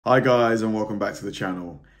Hi guys and welcome back to the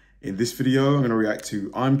channel. In this video I'm going to react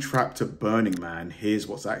to I'm Trapped at Burning Man, here's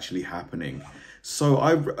what's actually happening. So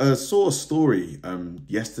I saw a story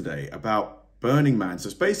yesterday about Burning Man. So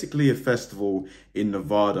it's basically a festival in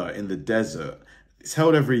Nevada in the desert. It's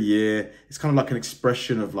held every year. It's kind of like an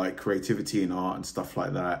expression of like creativity and art and stuff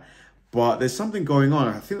like that. But there's something going on.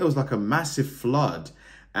 I think there was like a massive flood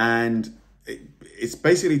and it's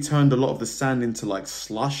basically turned a lot of the sand into like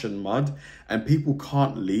slush and mud, and people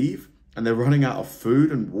can't leave and they're running out of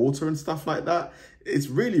food and water and stuff like that. It's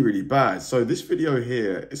really, really bad. So this video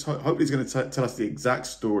here is hopefully it's going to tell us the exact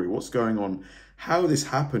story, what's going on, how this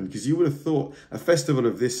happened, because you would have thought a festival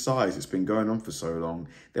of this size, it's been going on for so long,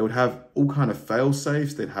 they would have all kind of fail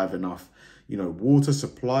safes. They'd have enough, water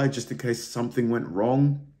supply just in case something went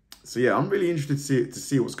wrong. So yeah, I'm really interested to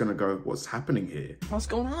see what's happening here. What's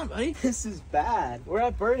going on, buddy? This is bad. We're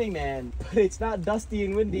at Burning Man, but it's not dusty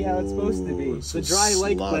and windy how it's supposed to be. The dry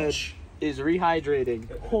lake bed is rehydrating.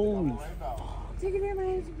 Holy fuck.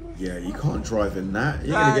 Yeah, you can't drive in that.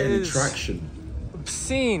 You're gonna get any traction.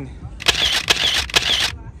 Obscene.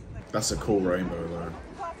 That's a cool rainbow though.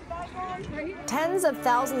 Tens of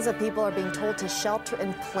thousands of people are being told to shelter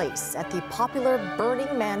in place at the popular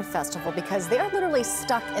Burning Man festival because they are literally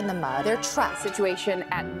stuck in the mud. They're trapped. Situation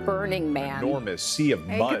at Burning Man. Enormous sea of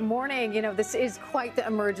mud. Good morning. This is quite the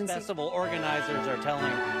emergency. Festival organizers are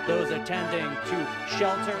telling those attending to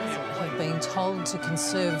shelter in place. Being told to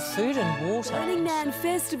conserve food and water. Burning Man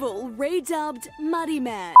Festival, redubbed Muddy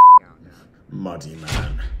Man. Muddy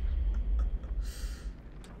Man.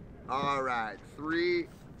 All right, 3,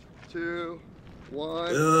 2,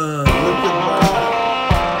 1. Look at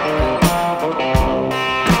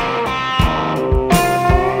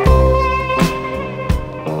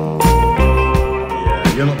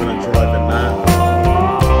Yeah, you're not going to drive in that.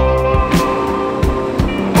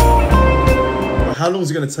 But how long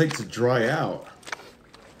is it going to take to dry out?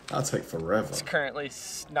 That'll take forever. It's currently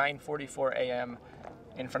 9:44 a.m.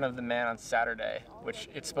 in front of the man on Saturday, which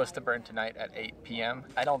it's supposed to burn tonight at 8 p.m.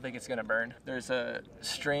 I don't think it's gonna burn. There's a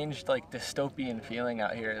strange, like, dystopian feeling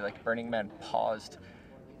out here, like Burning Man paused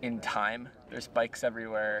in time. There's bikes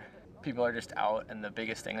everywhere. People are just out, and the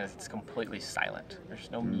biggest thing is it's completely silent.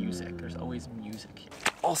 There's no music. There's always music here.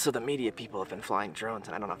 Also, the media people have been flying drones,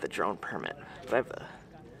 and I don't have the drone permit, but I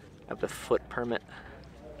have the foot permit.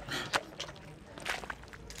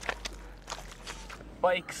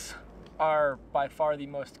 Bikes are by far the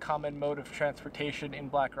most common mode of transportation in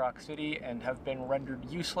Black Rock City and have been rendered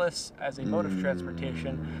useless as a mode of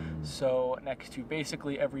transportation. So next to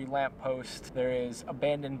basically every lamppost, there is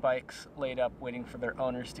abandoned bikes laid up waiting for their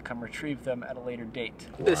owners to come retrieve them at a later date.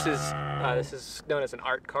 This is known as an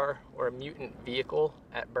art car or a mutant vehicle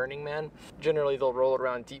at Burning Man. Generally they'll roll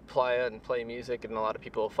around deep playa and play music, and a lot of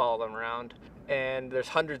people follow them around. And there's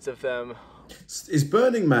hundreds of them. Is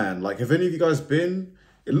Burning Man, like, have any of you guys been?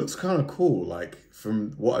 It looks kind of cool, like,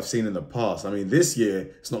 from what I've seen in the past. I mean, this year,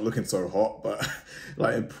 it's not looking so hot, but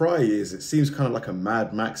like in prior years, it seems kind of like a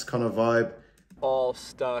Mad Max kind of vibe. All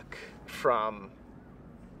stuck from,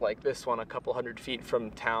 like this one, a couple hundred feet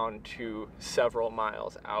from town to several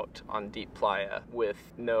miles out on deep playa with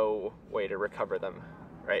no way to recover them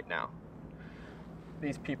right now.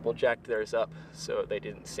 These people jacked theirs up so they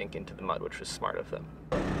didn't sink into the mud, which was smart of them.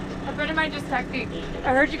 A friend of mine just texted me.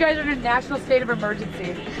 I heard you guys are in a national state of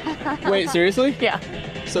emergency. Wait, seriously? Yeah.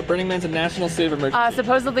 So Burning Man's a national state of emergency?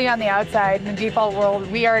 Supposedly on the outside, in the default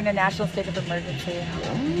world, we are in a national state of emergency.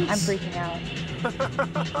 I'm freaking out.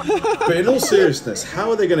 But in all seriousness,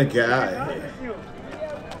 how are they going to get out of here?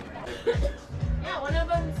 Yeah, one of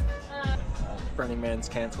them's... Burning Man's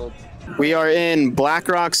canceled. We are in Black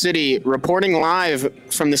Rock City, reporting live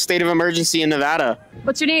from the state of emergency in Nevada.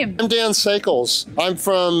 What's your name? I'm Dan Sakles. I'm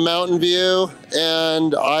from Mountain View,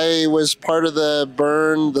 and I was part of the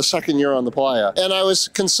burn the second year on the playa. And I was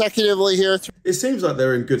consecutively here It seems like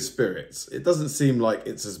they're in good spirits. It doesn't seem like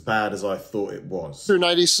it's as bad as I thought it was. through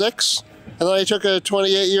 96, and then I took a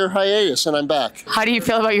 28-year hiatus, and I'm back. How do you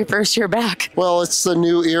feel about your first year back? Well, it's the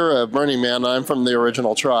new era of Burning Man. I'm from the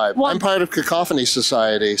original tribe. I'm part of Cacophony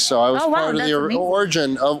Society, so I was part of the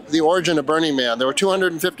origin of Burning Man. There were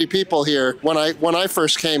 250 people here when I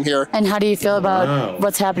first came here. And how do you feel about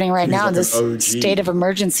what's happening right now, like this state of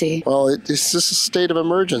emergency? Well, it's just a state of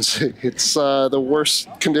emergency. It's the worst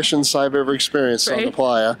conditions I've ever experienced on the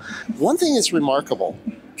playa. One thing is remarkable.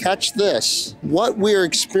 Catch this. What we're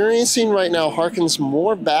experiencing right now harkens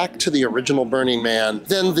more back to the original Burning Man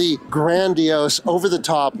than the grandiose,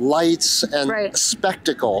 over-the-top lights and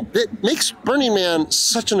spectacle that makes Burning Man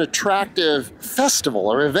such an attractive festival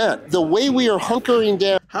or event. The way we are hunkering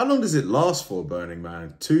down. How long does it last for, Burning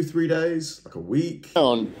Man? 2-3 days? Like a week?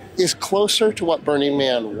 Is closer to what Burning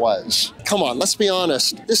Man was. Come on, let's be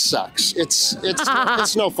honest. This sucks.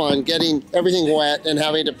 It's no fun getting everything wet and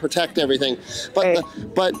having to protect everything.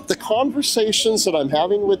 But the conversations that I'm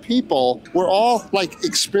having with people, we're all like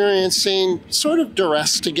experiencing sort of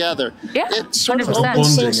duress together. Yeah, it sort of 100%.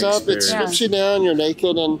 opens things up. It Experience. strips you down. You're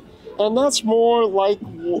naked, and that's more like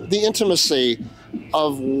the intimacy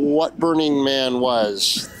of what Burning Man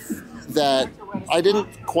was that I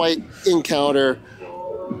didn't quite encounter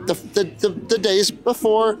the days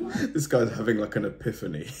before. This guy's having like an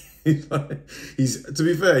epiphany. he's to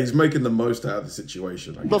be fair, he's making the most out of the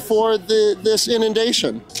situation. I guess. Before this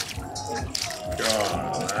inundation.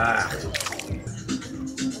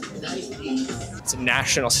 It's a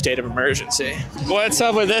national state of emergency. What's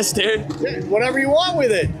up with this, dude? Whatever you want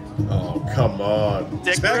with it. Oh, come on.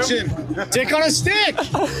 Dick Dick on a stick.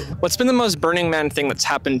 What's been the most Burning Man thing that's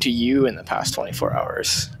happened to you in the past 24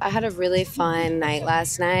 hours? I had a really fun night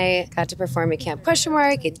last night. Got to perform at Camp Question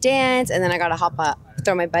Mark, could dance, and then I got to hop up,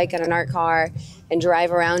 throw my bike in an art car and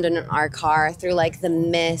drive around in an art car through like the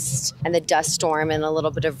mist and the dust storm and a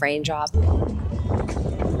little bit of raindrop.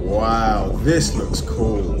 Wow, this looks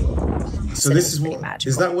cool. So this is what magical.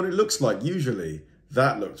 is that what it looks like usually?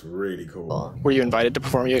 That looked really cool. Were you invited to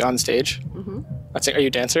perform on stage? Mm-hmm. Are you a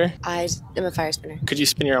dancer? I am a fire spinner. Could you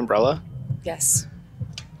spin your umbrella? Yes.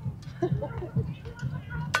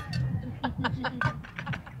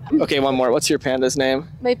 Okay, one more. What's your panda's name?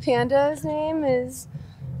 My panda's name is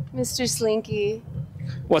Mr. Slinky.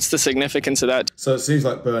 What's the significance of that? So it seems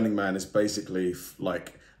like Burning Man is basically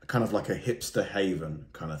like kind of like a hipster haven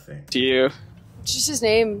kind of thing. To you? It's just his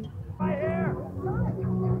name.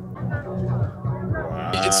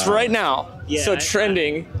 It's right now. Yeah, so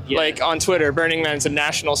trending, like on Twitter, Burning Man's a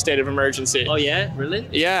national state of emergency. Oh yeah, really?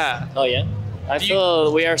 Yeah. Oh yeah. I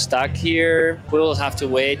feel we are stuck here. We will have to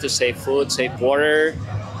wait to save food, save water,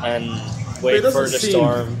 and wait for the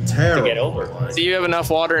storm to get over. Do you have enough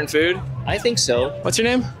water and food? I think so. What's your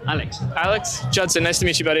name? Alex. Alex? Judson, nice to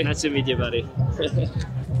meet you, buddy. Nice to meet you, buddy.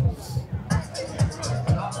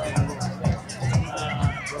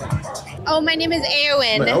 Oh, my name is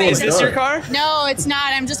Eowyn. Is this your car? No, it's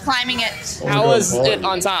not. I'm just climbing it. How was it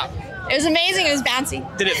on top? It was amazing. It was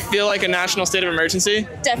bouncy. Did it feel like a national state of emergency?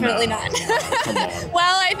 Definitely not.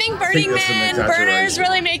 Well, I think Burning Man burners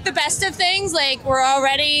really make the best of things. Like, we're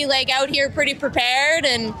already like out here pretty prepared,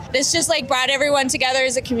 and this just like brought everyone together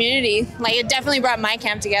as a community. Like, it definitely brought my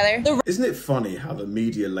camp together. Isn't it funny how the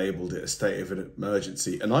media labeled it a state of an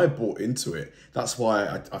emergency? And I bought into it. That's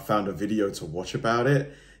why I found a video to watch about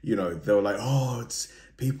it. You know, they were like, oh, it's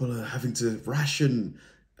people are having to ration.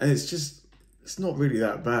 And it's not really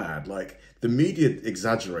that bad. Like, the media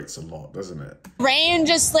exaggerates a lot, doesn't it? Rain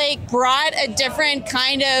just like brought a different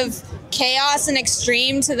kind of chaos and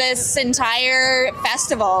extreme to this entire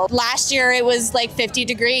festival. Last year it was like 50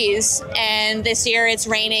 degrees, and this year it's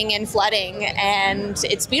raining and flooding, and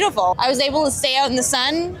it's beautiful. I was able to stay out in the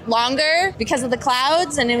sun longer because of the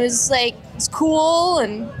clouds, and it was like, it's cool,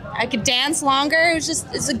 and I could dance longer.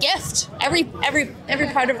 It's a gift. Every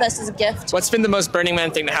part of this is a gift. What's been the most Burning Man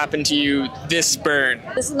thing to happen to you this burn?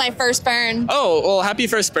 This is my first burn. Oh, well, happy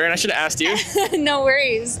first burn. I should have asked you. No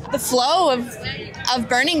worries. The flow of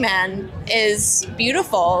Burning Man is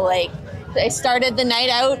beautiful. Like, I started the night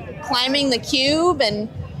out climbing the cube and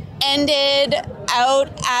ended out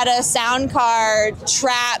at a sound car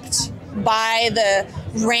trapped by the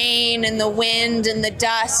rain and the wind and the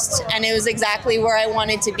dust, and it was exactly where I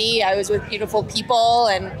wanted to be. I was with beautiful people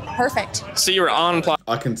and perfect. So you were on plan.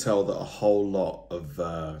 I can tell that a whole lot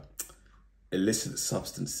of illicit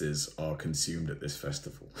substances are consumed at this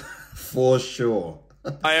festival. For sure.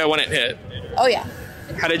 When it hit. Oh yeah.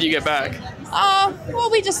 How did you get back? Well,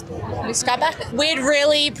 we just got back. We had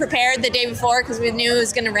really prepared the day before because we knew it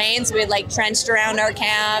was going to rain, so we had like trenched around our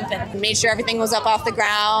camp and made sure everything was up off the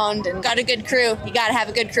ground and got a good crew. You got to have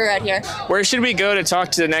a good crew out here. Where should we go to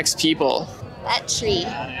talk to the next people? That tree.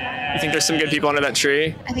 You think there's some good people under that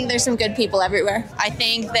tree? I think there's some good people everywhere. I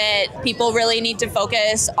think that people really need to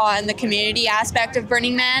focus on the community aspect of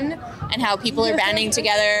Burning Man and how people are banding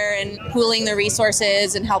together and pooling their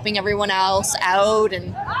resources and helping everyone else out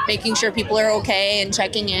and making sure people are okay and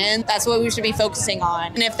checking in. That's what we should be focusing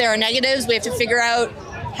on. And if there are negatives, we have to figure out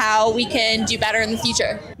how we can do better in the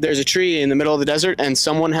future. There's a tree in the middle of the desert and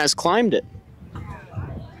someone has climbed it.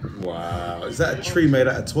 Wow, is that a tree made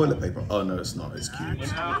out of toilet paper? Oh no, it's not, it's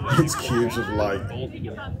cubes. It's cubes of light.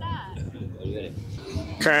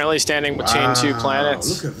 Currently standing between two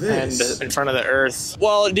planets look at this. and in front of the Earth.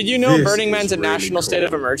 Well, did you know This Burning Man's a is really national state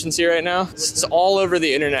of emergency right now? It's all over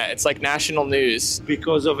the internet. It's like national news.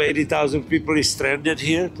 Because of 80,000 people is stranded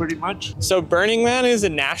here, pretty much. So Burning Man is a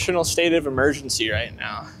national state of emergency right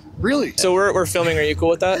now. Really? So we're filming. Are you cool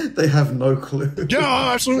with that? They have no clue.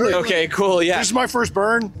 Yeah, absolutely. Okay, cool. Yeah. This is my first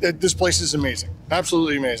burn. This place is amazing.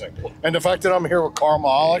 Absolutely amazing. And the fact that I'm here with Carl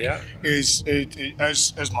Mahalik is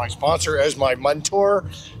as my sponsor, as my mentor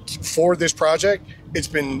for this project, it's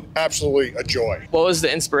been absolutely a joy. What was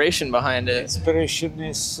the inspiration behind it? Inspiration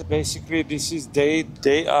is basically this is day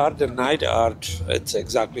art and night art. It's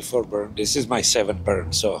exactly for burn. This is my 7th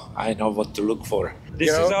burn, so I know what to look for.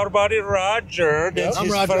 This is our buddy Roger. Yeah, I'm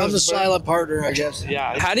Roger. I'm the silent partner, I guess.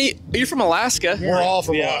 Yeah. Are you from Alaska? We're all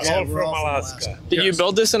from Alaska. All from Alaska. Did you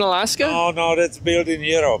build this in Alaska? No, that's built in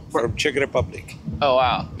Europe from Czech Republic. Oh,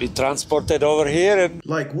 wow. We transported over here and...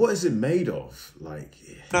 Like, what is it made of? Like...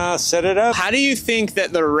 set it up. How do you think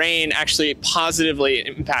that the rain actually positively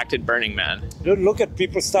impacted Burning Man? Dude, look at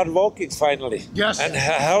people start walking finally. Yes. And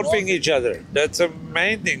helping each other. That's a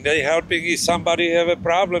main thing. They helping. If somebody have a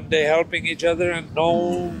problem, they helping each other, and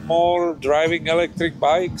no more driving electric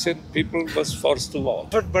bikes, and people was forced to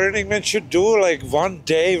walk. What Burning Man should do, like one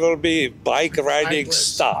day will be bike riding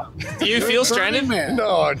stop. Do you feel stranded?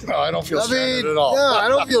 No, I don't feel stranded at all. No, I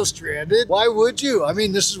don't feel stranded. Why would you? I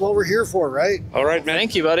mean, this is what we're here for, right? All right, man.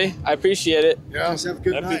 Thank you, buddy. I appreciate it. Yeah, have a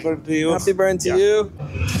good night. Happy burn to you. Happy burn to you.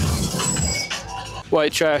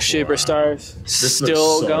 White trash superstars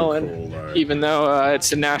still so going, cool, even though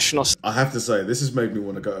it's a national. I have to say, this has made me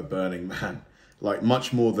want to go to Burning Man, like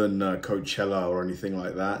much more than Coachella or anything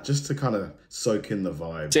like that, just to kind of soak in the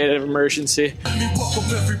vibe. State of emergency.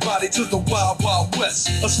 Welcome everybody to the Wild Wild West,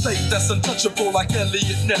 a state that's untouchable like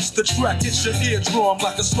Elliot Ness. The track hits your eardrum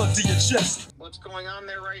like a slug to your chest. What's going on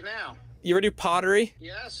there right now? You ever do pottery?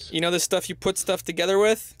 Yes. You know the stuff you put stuff together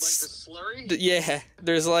with? Like the slurry? Yeah.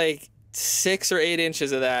 There's like 6 or 8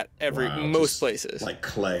 inches of that most places. Like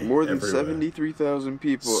clay. More than 73,000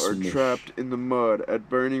 people are trapped in the mud at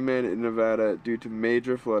Burning Man in Nevada due to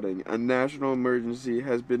major flooding. A national emergency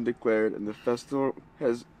has been declared and the festival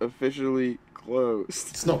has officially closed.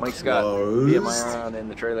 It's not Mike's closed. got BMI on in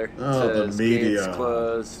the trailer. Oh, it says the media. Gates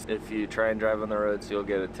closed. If you try and drive on the roads, you'll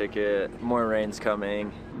get a ticket. More rain's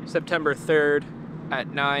coming. September 3rd at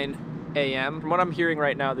 9 a.m. From what I'm hearing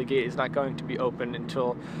right now, the gate is not going to be open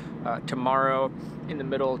until tomorrow in the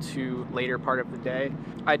middle to later part of the day.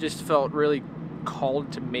 I just felt really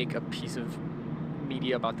called to make a piece of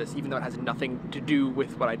media about this, even though it has nothing to do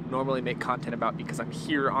with what I normally make content about, because I'm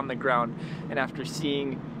here on the ground, and after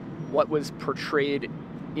seeing what was portrayed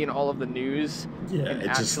in all of the news and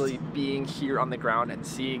actually being here on the ground and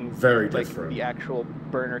seeing the actual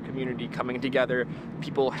burner community coming together,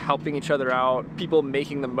 people helping each other out, people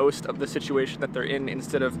making the most of the situation that they're in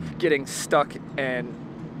instead of getting stuck, and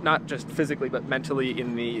not just physically but mentally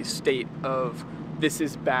in the state of this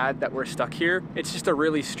is bad that we're stuck here. It's just a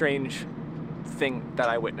really strange thing that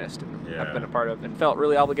I witnessed and have been a part of, and felt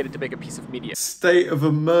really obligated to make a piece of media. State of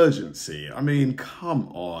emergency. I mean, come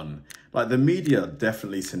on. Like, the media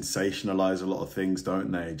definitely sensationalize a lot of things,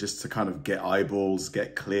 don't they? Just to kind of get eyeballs,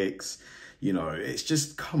 get clicks. You know, it's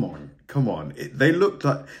just, come on. They looked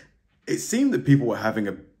like, it seemed that people were having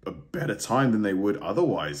a better time than they would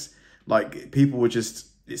otherwise. Like, people were just,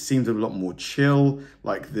 it seemed a lot more chill.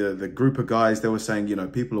 Like, the group of guys, they were saying, you know,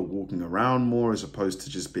 people are walking around more as opposed to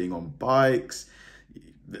just being on bikes.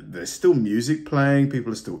 There's still music playing,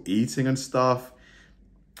 people are still eating and stuff.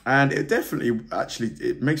 And it definitely, actually,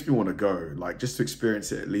 it makes me want to go, like, just to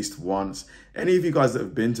experience it at least once. Any of you guys that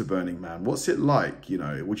have been to Burning Man, what's it like? You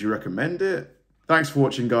know, would you recommend it? Thanks for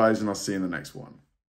watching, guys, and I'll see you in the next one.